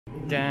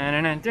Good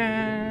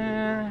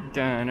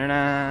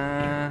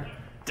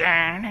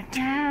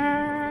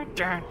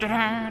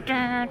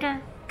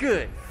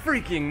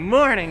freaking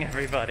morning,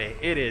 everybody.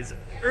 It is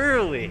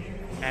early,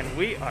 and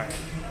we are at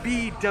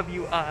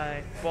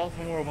BWI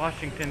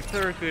Baltimore-Washington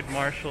Thurgood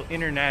Marshall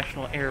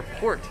International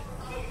Airport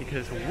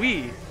because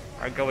we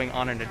are going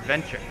on an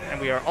adventure,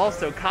 and we are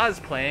also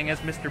cosplaying as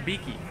Mr.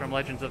 Beaky from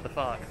Legends of the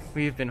Fog.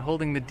 We've been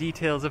holding the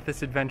details of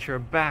this adventure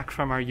back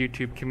from our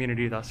YouTube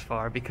community thus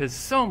far because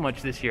so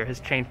much this year has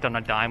changed on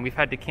a dime. We've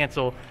had to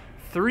cancel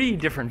 3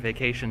 different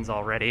vacations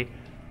already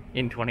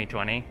in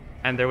 2020,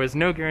 and there was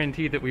no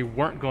guarantee that we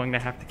weren't going to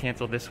have to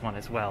cancel this one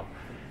as well.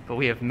 But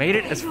we have made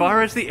it as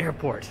far as the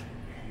airport.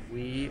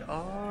 We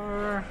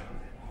are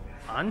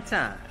on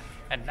time.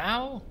 And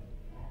now,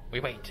 we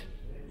wait.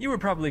 You were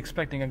probably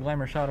expecting a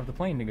glamour shot of the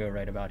plane to go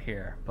right about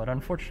here, but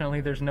unfortunately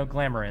there's no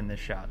glamour in this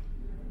shot.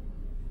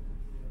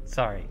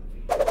 Sorry.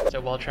 So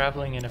while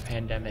traveling in a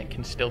pandemic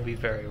can still be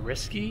very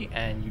risky,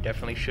 and you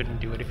definitely shouldn't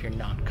do it if you're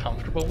not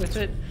comfortable with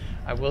it,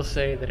 I will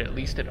say that at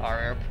least at our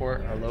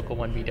airport, our local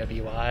one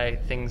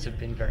BWI, things have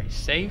been very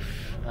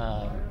safe.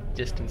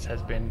 Distance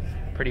has been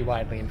pretty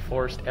widely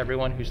enforced.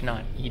 Everyone who's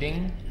not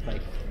eating,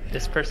 like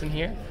this person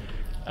here,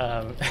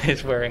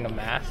 is wearing a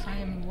mask. I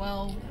am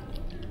well...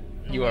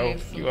 You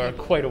are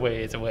quite a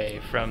ways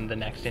away from the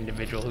next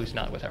individual who's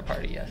not with our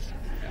party, yes.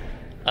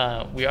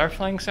 We are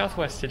flying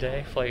Southwest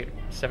today, flight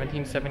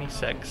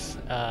 1776.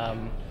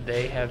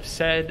 They have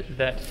said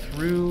that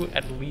through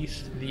at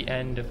least the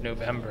end of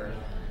November,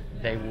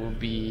 they will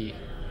be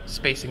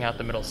spacing out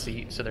the middle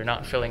seat, so they're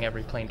not filling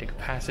every plane to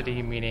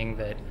capacity, meaning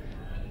that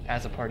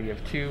as a party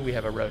of 2, we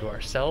have a row to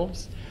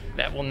ourselves.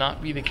 That will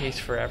not be the case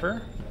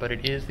forever, but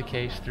it is the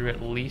case through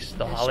at least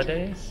the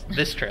holidays.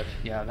 This trip,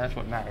 yeah, that's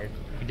what mattered.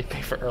 We did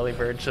pay for early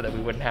bird so that we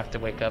wouldn't have to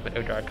wake up at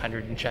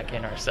O'Dark100 and check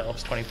in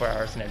ourselves 24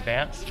 hours in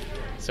advance.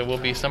 So we'll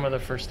be some of the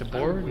first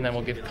aboard, and then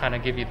we'll kind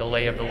of give you the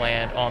lay of the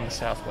land on the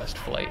Southwest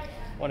flight.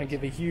 I want to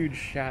give a huge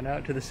shout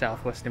out to the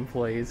Southwest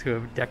employees who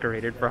have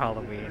decorated for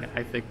Halloween.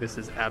 I think this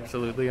is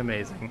absolutely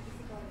amazing.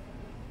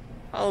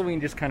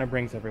 Halloween just kind of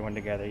brings everyone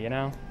together, you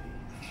know?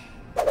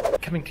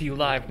 Coming to you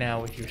live now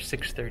with your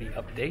 6:30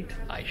 update.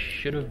 I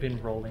should have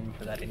been rolling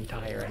for that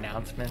entire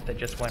announcement that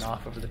just went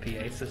off over the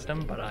PA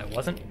system, but I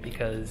wasn't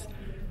because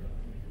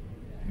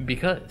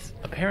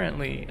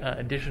apparently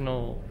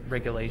additional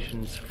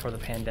regulations for the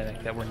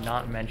pandemic that were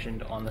not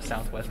mentioned on the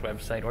Southwest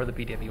website or the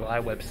BWI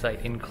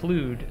website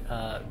include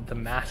the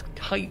mask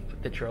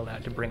type that you're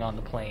allowed to bring on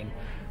the plane,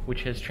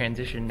 which has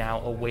transitioned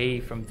now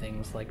away from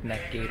things like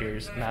neck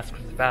gaiters, masks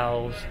with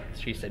valves,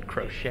 she said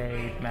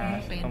crochet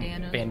masks,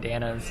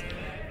 bandanas.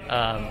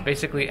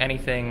 Basically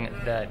anything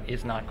that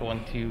is not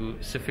going to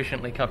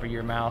sufficiently cover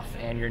your mouth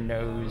and your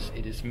nose.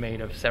 It is made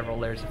of several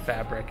layers of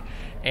fabric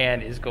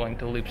and is going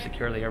to loop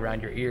securely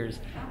around your ears,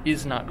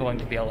 is not going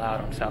to be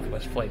allowed on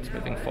Southwest flights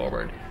moving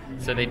forward.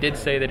 So they did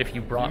say that if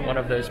you brought one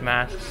of those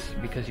masks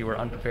because you were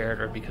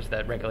unprepared or because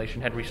that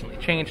regulation had recently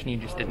changed and you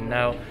just didn't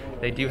know,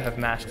 they do have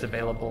masks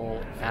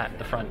available at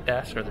the front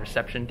desk or the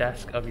reception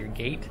desk of your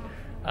gate.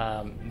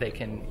 They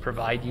can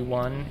provide you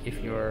one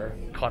if you're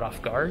caught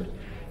off guard.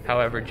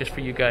 However, just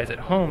for you guys at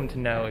home to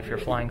know, if you're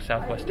flying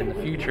Southwest in the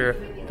future,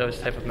 those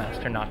type of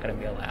masks are not going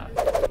to be allowed.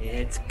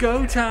 It's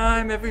go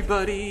time,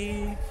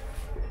 everybody!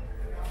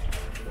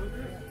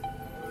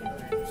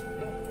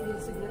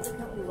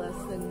 Significantly less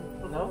than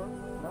before?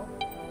 No.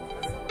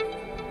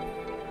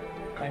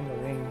 I'm the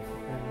wing.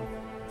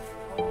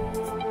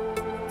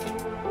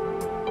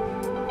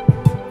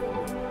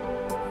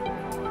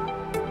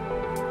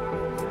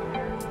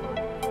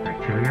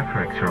 Criteria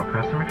for external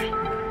customers,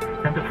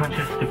 and the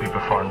functions to be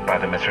performed by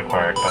them as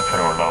required by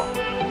federal law.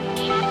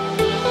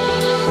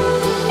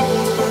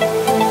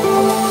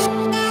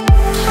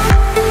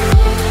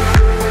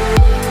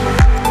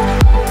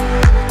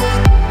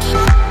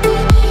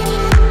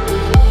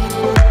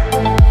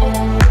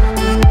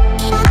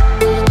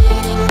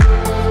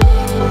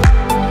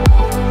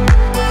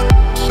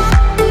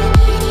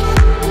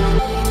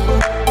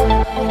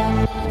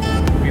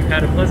 We've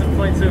had a pleasant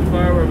flight so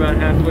far. We're about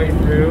halfway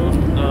through.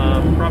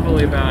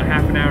 Probably about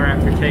half an hour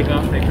after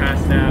takeoff, they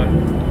passed out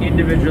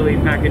individually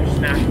packaged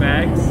snack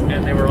bags,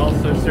 and they were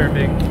also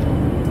serving,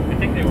 I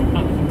think they were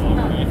cups of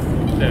water, right?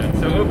 Yeah,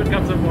 so open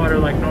cups of water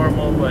like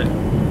normal, but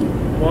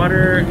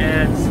water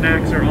and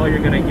snacks are all you're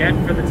going to get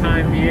for the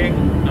time being,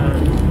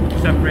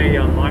 except for maybe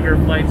on longer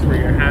flights where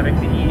you're having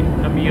to eat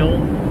a meal.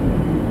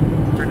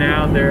 For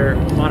now, their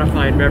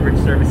modified beverage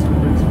service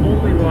includes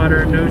only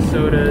water, no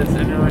sodas,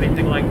 and no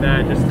anything like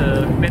that, just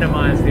to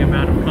minimize the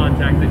amount of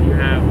contact that you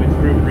have with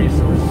group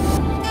resources.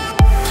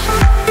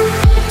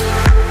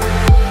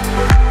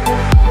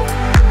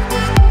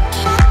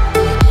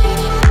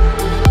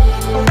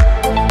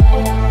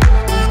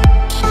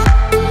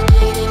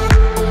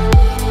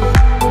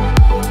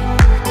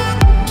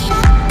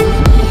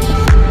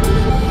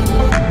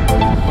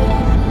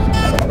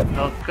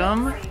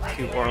 Welcome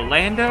to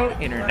Orlando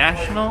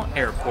International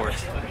Airport.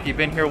 If you've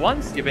been here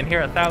once, you've been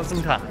here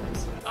 1,000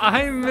 times.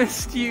 I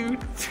missed you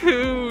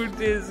too,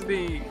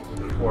 Disney.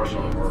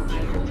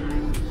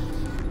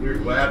 We're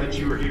glad that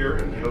you were here,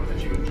 and we hope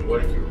that you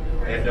enjoyed your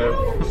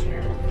Orlando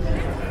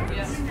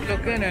experience.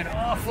 Looking an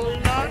awful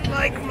lot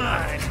like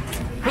mine.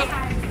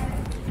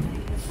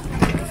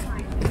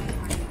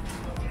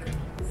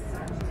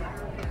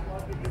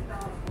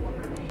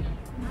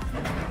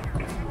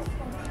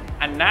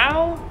 And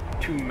now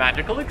to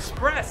Magical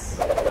Express.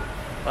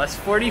 Bus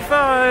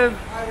 45.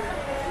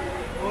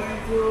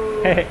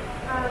 Hey,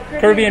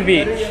 Caribbean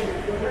Beach.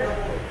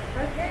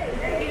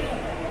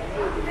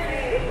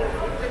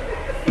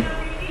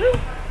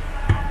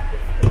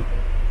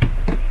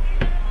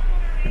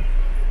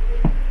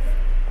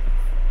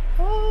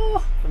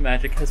 Oh, the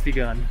magic has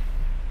begun.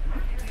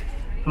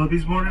 So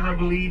this morning I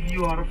believe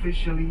you are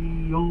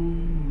officially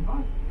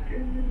on.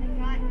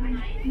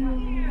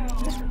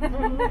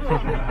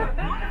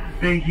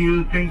 Thank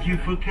you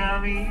for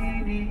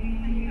coming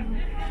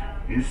in.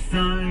 It's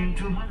time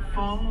to have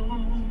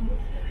fun,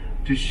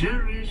 to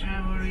cherish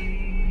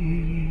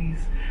memories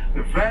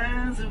with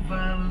friends and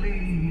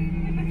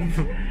families.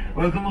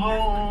 Welcome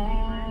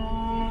home.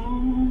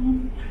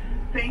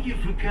 Thank you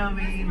for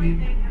coming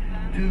in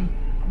to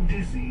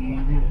Disney.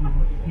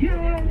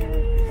 Yeah.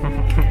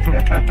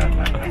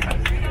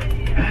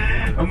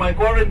 On my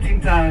quarantine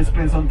time, I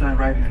spent some time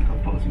writing and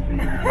composing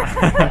videos.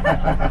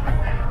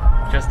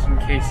 Just in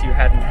case you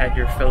hadn't had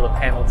your fill of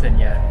Hamilton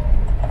yet,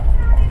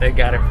 they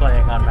got it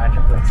playing on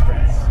Magical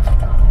Express.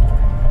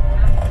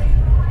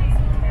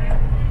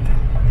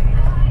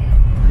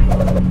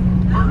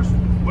 First,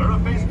 wear a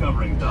face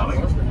covering,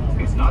 darling.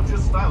 It's not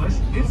just stylish,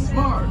 it's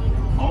smart.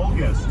 All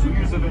guests 2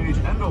 years of age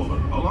and older,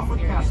 along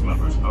with cast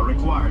members, are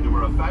required to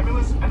wear a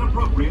fabulous and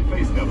appropriate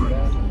face covering.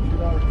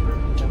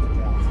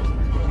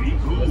 Be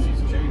cool.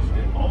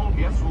 All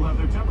guests will have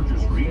their temperature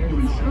screened to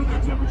ensure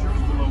their temperature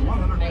is below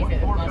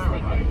 100.4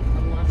 Fahrenheit.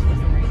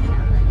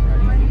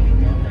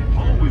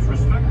 Always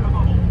respect the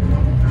bubble.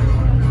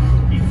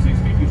 Keep 6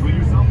 feet between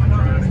yourself and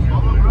others.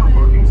 Follow ground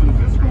markings and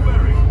physical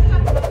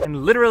bearings. And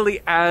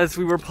literally as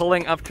we were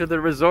pulling up to the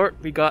resort,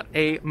 we got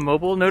a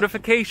mobile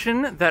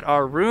notification that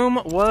our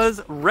room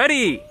was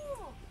ready.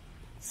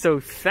 So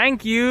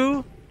thank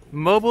you,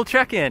 mobile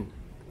check-in.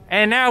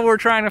 And now we're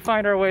trying to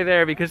find our way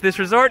there because this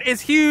resort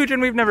is huge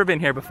and we've never been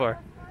here before.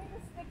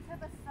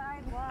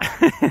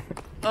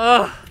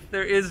 Oh,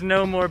 there is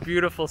no more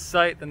beautiful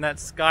sight than that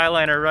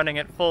Skyliner running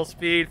at full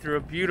speed through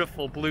a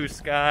beautiful blue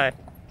sky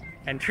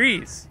and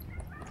trees.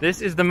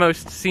 This is the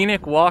most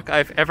scenic walk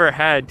I've ever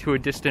had to a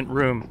distant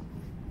room.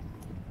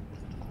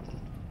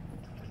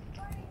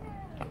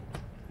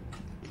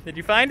 Did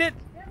you find it?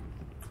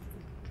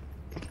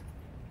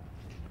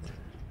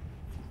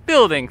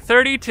 Building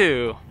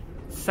 32.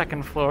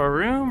 Second floor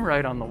room,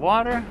 right on the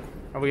water.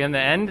 Are we in the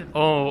end?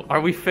 Oh,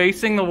 are we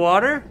facing the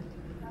water?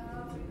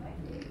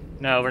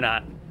 No, we're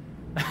not.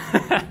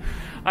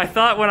 I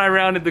thought when I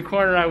rounded the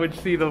corner I would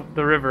see the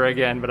river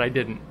again, but I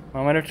didn't.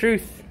 Moment of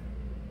truth.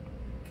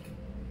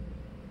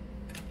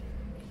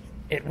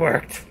 It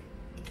worked.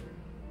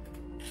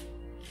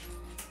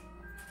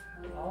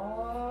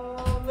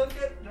 Oh, look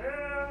at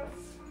this.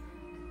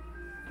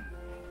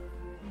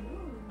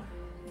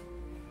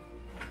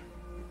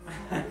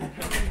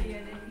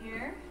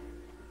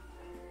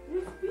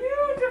 It's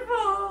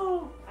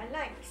beautiful. I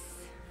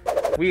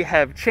like. We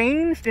have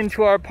changed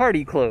into our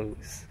party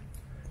clothes,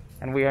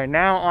 and we are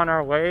now on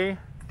our way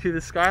to the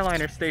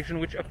Skyliner station,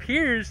 which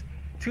appears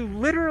to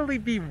literally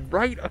be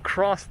right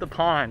across the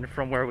pond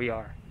from where we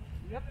are.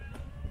 Yep.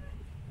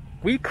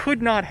 We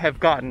could not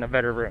have gotten a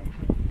better room.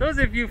 Those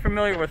of you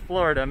familiar with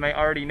Florida may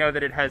already know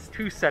that it has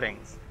two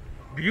settings: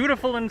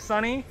 beautiful and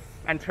sunny,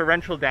 and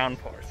torrential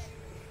downpours.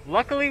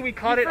 Luckily, we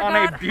caught it on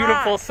a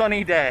beautiful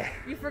sunny day.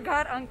 You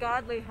forgot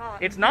ungodly hot.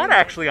 It's not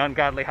actually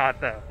ungodly hot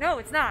though. No,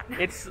 it's not.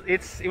 It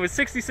was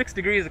 66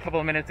 degrees a couple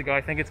of minutes ago.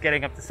 I think it's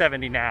getting up to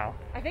 70 now.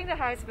 I think the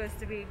high is supposed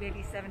to be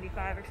maybe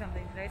 75 or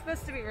something today. It's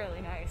supposed to be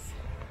really nice.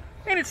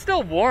 And it's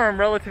still warm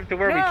relative to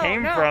where we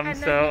came from, and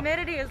so the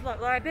humidity is low.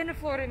 Well, I've been to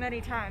Florida many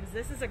times.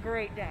 This is a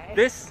great day.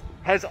 this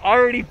has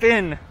already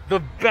been the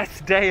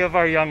best day of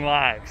our young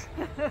lives.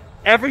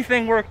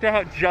 Everything worked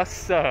out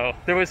just so.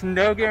 There was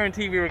no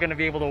guarantee we were going to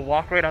be able to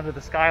walk right onto the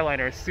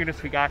Skyliner as soon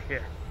as we got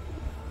here.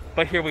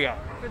 But here we are.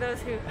 For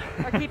those who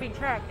are keeping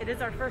track, it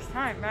is our first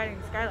time riding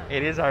the Skyliner.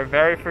 It is our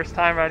very first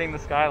time riding the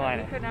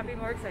Skyliner. We could not be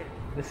more excited.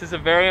 This is a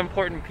very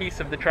important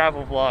piece of the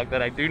travel vlog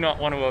that I do not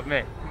want to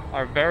omit.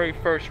 Our very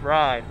first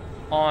ride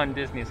on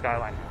Disney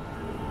Skyliner.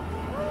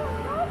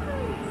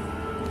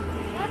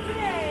 Not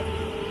today.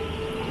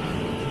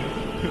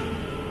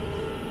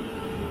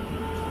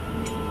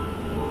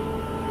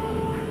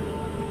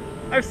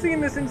 I've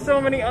seen this in so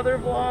many other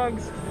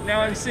vlogs.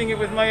 Now I'm seeing it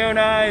with my own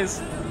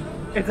eyes.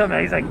 It's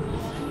amazing.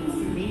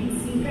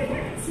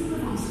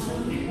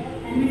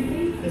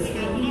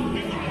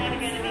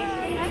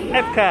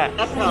 Epcot.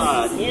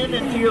 Epcot, in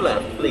and to your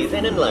left, please,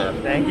 in and left.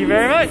 Thank you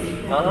very much.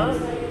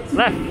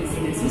 Left.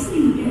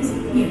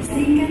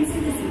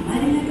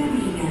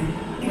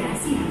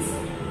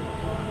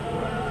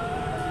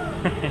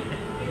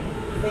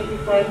 Thank you,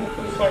 Fred.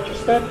 Please watch your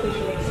step. Please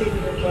remain seated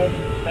and enjoy.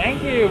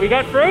 Thank you. We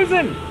got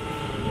Frozen. Sit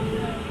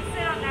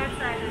on that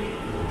side.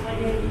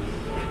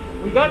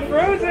 We got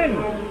frozen!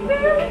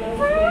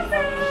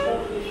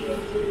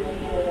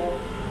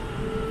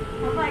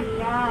 Oh my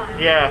god.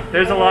 Yeah,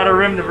 there's a lot of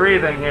room to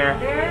breathe in here.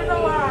 There's a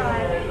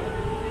lot.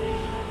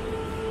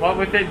 What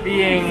with it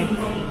being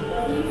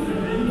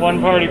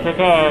one party per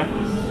car.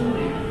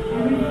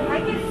 I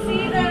can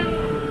see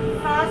them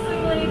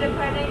possibly,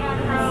 depending on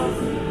how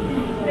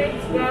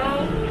things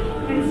go,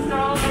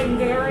 installing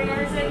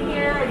barriers in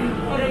here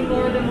and putting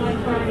more than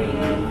one party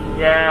in.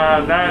 Yeah,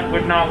 that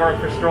would not work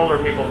for stroller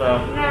people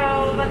though.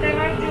 No, but they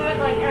might do it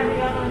like every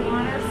other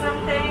one or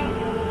something.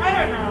 I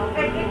don't know.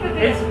 It could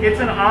be. It's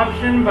an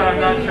option, but I'm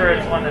not sure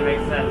it's one that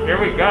makes sense. Here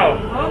we go.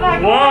 Oh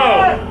my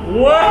god!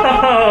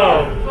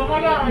 Whoa! Oh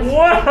my gosh!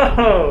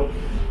 Whoa!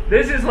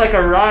 This is like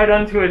a ride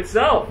unto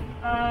itself.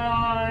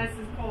 Oh, this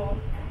is cool.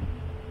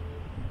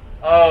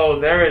 Oh,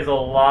 there is a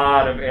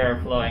lot of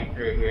air flowing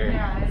through here.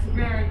 Yeah, it's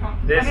very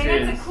comfortable. This I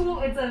mean, is...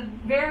 it's a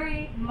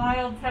very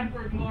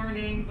mild-tempered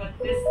morning, but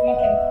this, you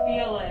can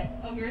feel it.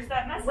 Oh, here's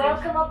that message.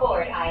 Welcome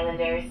aboard,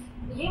 Islanders.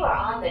 You are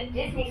on the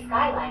Disney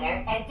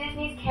Skyliner at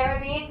Disney's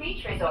Caribbean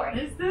Beach Resort.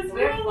 Is this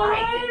We're real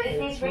flying life? to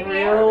Disney's It's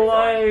Riviera real Resort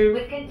life.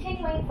 with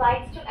continuing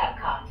flights to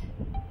Epcot.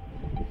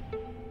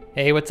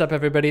 Hey, what's up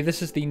everybody?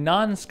 This is the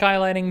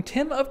non-skylining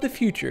Tim of the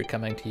future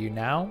coming to you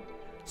now.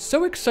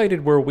 So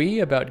excited were we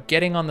about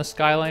getting on the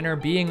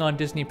Skyliner, being on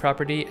Disney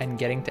property, and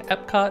getting to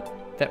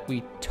Epcot that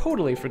we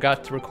totally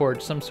forgot to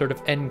record some sort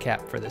of end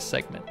cap for this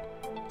segment.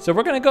 So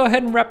we're gonna go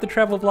ahead and wrap the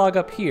travel vlog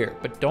up here,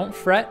 but don't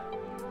fret.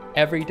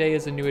 Every day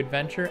is a new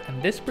adventure,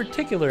 and this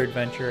particular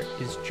adventure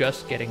is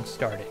just getting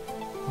started.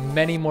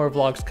 Many more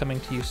vlogs coming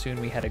to you soon.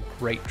 We had a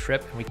great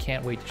trip, and we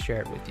can't wait to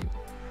share it with you.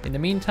 In the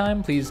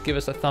meantime, please give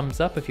us a thumbs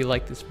up if you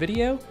like this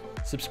video,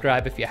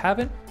 subscribe if you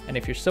haven't, and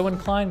if you're so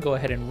inclined, go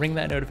ahead and ring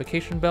that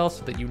notification bell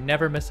so that you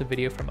never miss a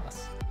video from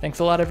us. Thanks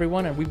a lot,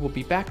 everyone, and we will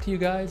be back to you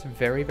guys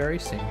very, very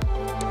soon.